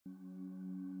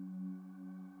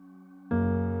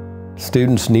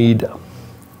Students need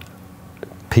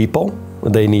people,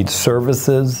 they need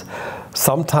services.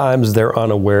 Sometimes they're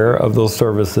unaware of those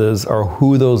services or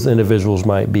who those individuals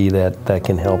might be that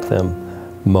can help them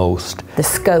most. The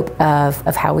scope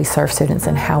of how we serve students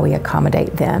and how we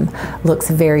accommodate them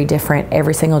looks very different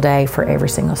every single day for every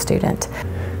single student.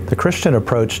 The Christian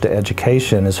approach to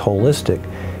education is holistic,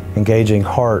 engaging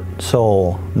heart,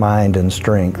 soul, mind, and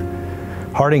strength.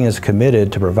 Harding is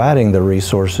committed to providing the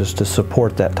resources to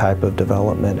support that type of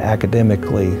development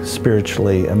academically,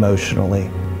 spiritually, emotionally.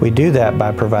 We do that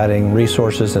by providing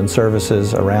resources and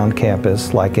services around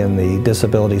campus, like in the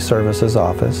Disability Services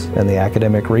Office and the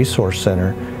Academic Resource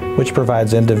Center, which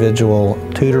provides individual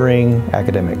tutoring,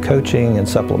 academic coaching, and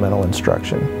supplemental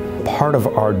instruction. Part of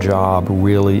our job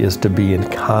really is to be in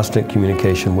constant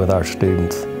communication with our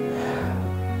students.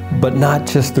 But not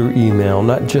just through email,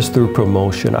 not just through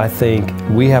promotion. I think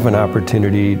we have an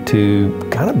opportunity to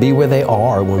kind of be where they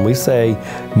are. When we say,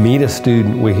 meet a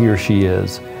student where he or she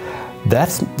is,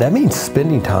 that means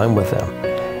spending time with them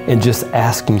and just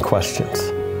asking questions.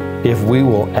 If we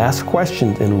will ask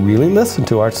questions and really listen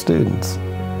to our students,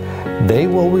 they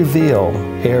will reveal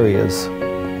areas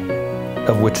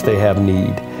of which they have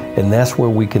need. And that's where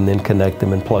we can then connect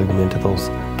them and plug them into those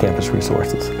campus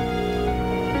resources.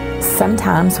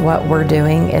 Sometimes what we're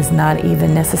doing is not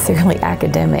even necessarily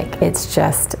academic. It's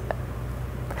just,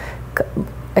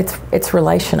 it's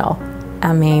relational.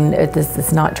 I mean,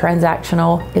 it's not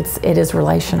transactional, it is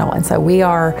relational. And so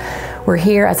we're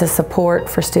here as a support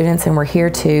for students, and we're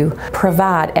here to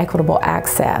provide equitable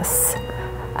access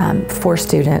for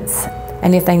students.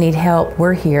 And if they need help,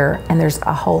 we're here, and there's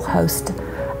a whole host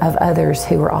of others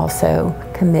who are also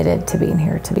committed to being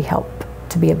here to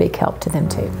be a big help to them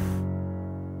too.